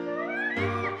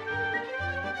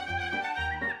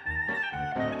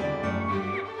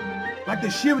I'd like to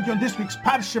share with you on this week's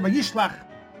Parshas Vishlach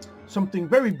something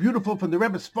very beautiful from the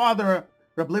Rebbe's father,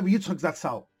 Reb Levi Yitzchok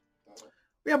Zatzal.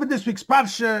 We have in this week's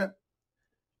Parsha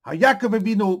how Yaakov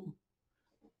Avinu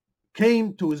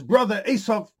came to his brother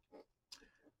Esav,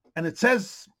 and it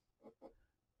says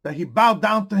that he bowed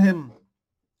down to him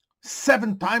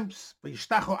 7 times,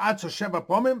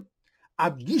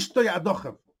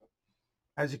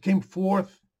 as he came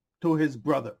forth to his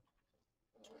brother.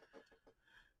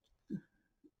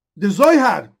 The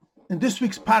Zohar in this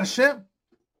week's Parsha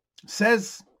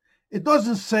says, it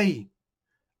doesn't say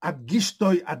ad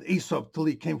gishtoi ad Esav till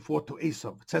he came forth to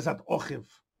Esav. It says ad ochiv.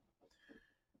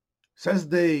 Says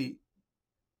the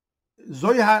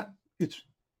Zohar, it's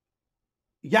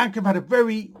Yaakov had a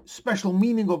very special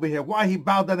meaning over here. Why he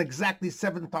bowed down exactly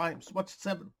 7 times? What's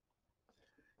 7?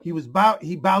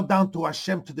 He bowed down to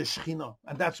Hashem, to the Shekhinah,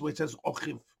 and that's why it says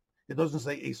ochiv. It doesn't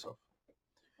say Esav.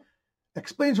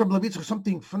 Explains Reb Levi Yitzchok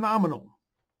something phenomenal.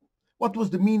 What was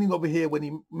the meaning over here when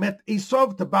he met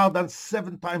Esav to bow down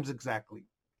 7 times exactly?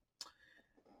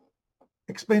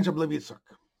 Explains Reb Levi Yitzchok.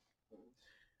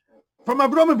 From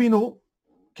Avraham Avinu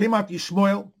came out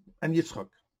Yishmael and Yitzchok.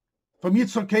 From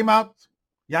Yitzchok came out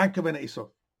Yaakov and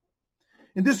Esav.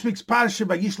 In this week's Parshas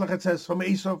Vishlach it says, from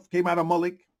Esav came out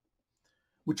Amalek,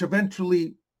 which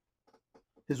eventually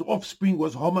his offspring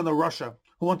was Haman of Russia,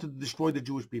 who wanted to destroy the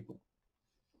Jewish people.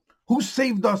 Who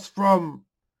saved us from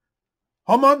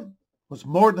Haman was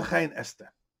Mordechai and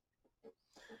Esther.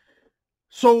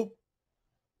 So,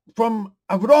 from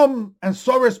Avram and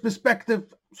Sarah's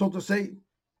perspective, so to say,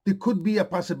 there could be a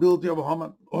possibility of a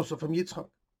Haman, also from Yitzchak.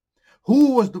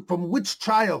 From which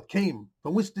child came,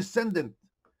 from which descendant,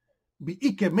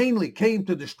 Be'ike mainly came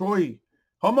to destroy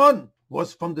Haman,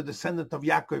 was from the descendant of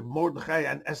Yaakov, Mordechai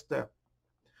and Esther.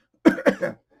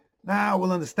 Now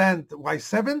we'll understand why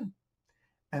 7,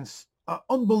 and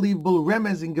unbelievable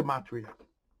remez in Gematria.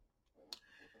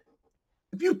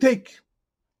 If you take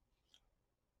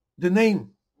the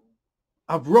name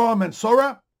Avram and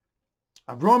Sarah,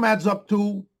 Avram adds up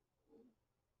to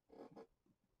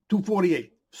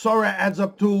 248. Sarah adds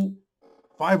up to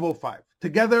 505.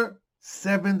 Together,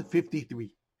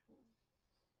 753.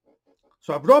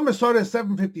 So Avram and Sarah is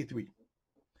 753.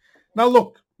 Now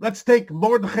look, let's take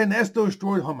Mordechai and Esther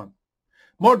destroyed Haman.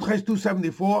 Mordechai is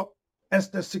 274,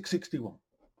 Esther 661.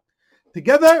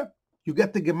 Together, you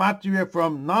get the Gematria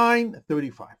from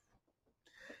 935.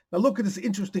 Now look at this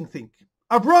interesting thing.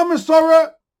 Avram and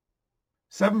Sarah,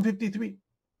 753.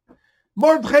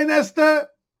 Mordechai and Esther,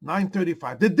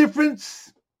 935. The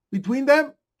difference between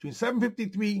them, between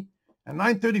 753 and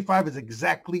 935, is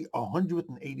exactly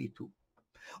 182.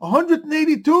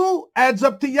 182 adds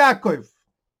up to Yaakov,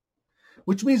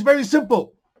 which means very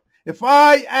simple. If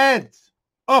I add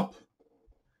up,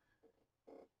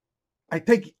 I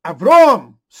take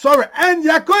Avram, Sarah, and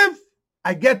Yaakov,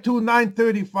 I get to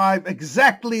 935,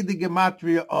 exactly the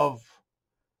Gematria of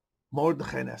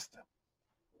Mordechai and Esther.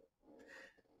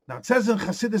 Now it says in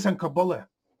Chassidus and Kabbalah,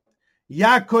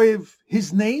 Yaakov,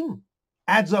 his name,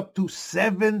 adds up to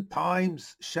 7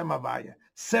 times Shem Havaya.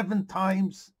 7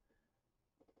 times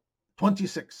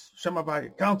 26. Shem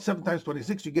Havaya. Count 7 times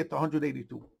 26, you get to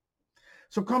 182.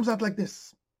 So it comes out like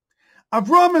this.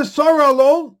 Avram and Sarah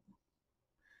alone,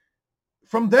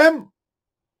 from them,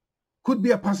 could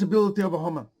be a possibility of a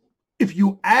Haman. If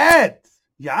you add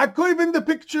Yaakov in the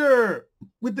picture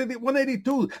with the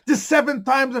 182, the 7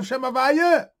 times of Shem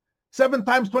Havaya, 7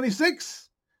 times 26,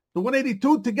 the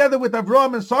 182 together with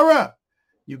Avram and Sarah,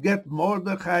 you get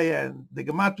Mordechai and the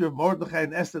Gematria of Mordechai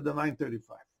and Esther, the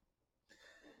 935.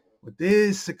 But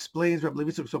this explains Reb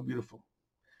Levi Yitzchok so beautiful.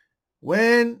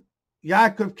 When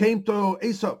Yaakov came to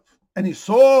Esav and he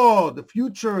saw the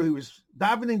future, he was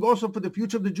davening also for the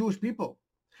future of the Jewish people.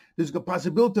 There's a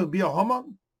possibility to be a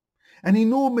Haman. And he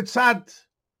knew mitzad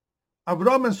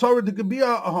Avram and Sarah there could be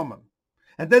a Haman.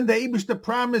 And then the Eibishter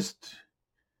promised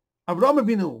Avram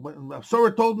Avinu, when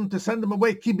Sarah told him to send him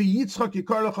away, Ki Yitzchok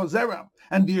yikar lecha zera.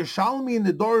 And the Yerushalmi in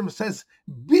the Dorim says,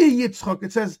 Be Yitzchok.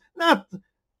 It says, not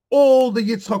all the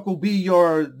Yitzchok will be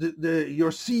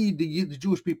your seed, the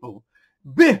Jewish people.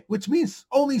 Be, which means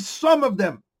only some of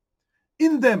them,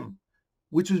 in them,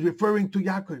 which is referring to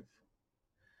Yaakov.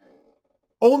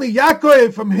 Only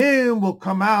Yaakov, from him will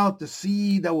come out the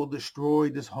seed that will destroy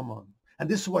this Haman. And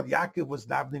this is what Yaakov was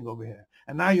davening over here.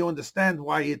 And now you understand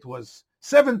why it was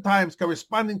 7 times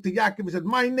corresponding to Yaakov. He said,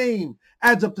 my name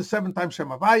adds up to 7 times Shem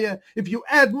Havaya. If you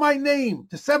add my name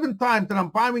to 7 times that I'm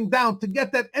bowing down to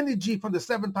get that energy from the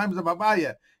 7 times of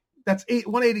Havaya, that's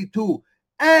 182.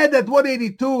 Add that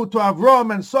 182 to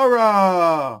Avram and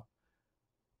Sarah,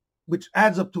 which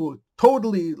adds up to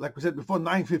totally, like we said before,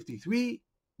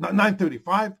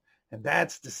 935. And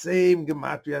that's the same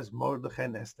gematria as Mordechai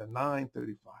and Esther,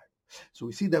 935. So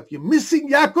we see that if you're missing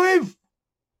Yaakov,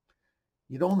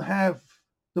 you don't have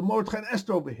the Mordechai and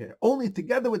Esther over here. Only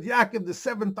together with Yaakov, the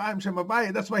 7 times Shem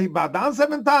Havaya. That's why he bowed down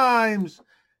 7 times.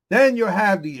 Then you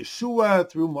have the Yeshua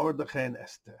through Mordechai and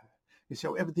Esther. You see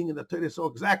how everything in the Torah is so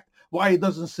exact. Why he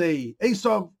doesn't say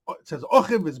Esau, it says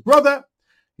Ochiv, his brother.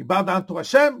 He bowed down to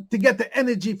Hashem to get the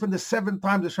energy from the 7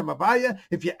 times of Shem Havaya.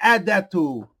 If you add that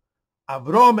to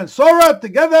Avram and Sarah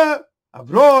together,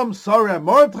 Avram, Sarah, and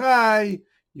Mordechai,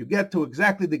 you get to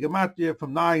exactly the gematria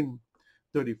from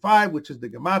 935, which is the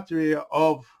gematria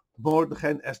of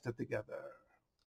Mordechai and Esther together.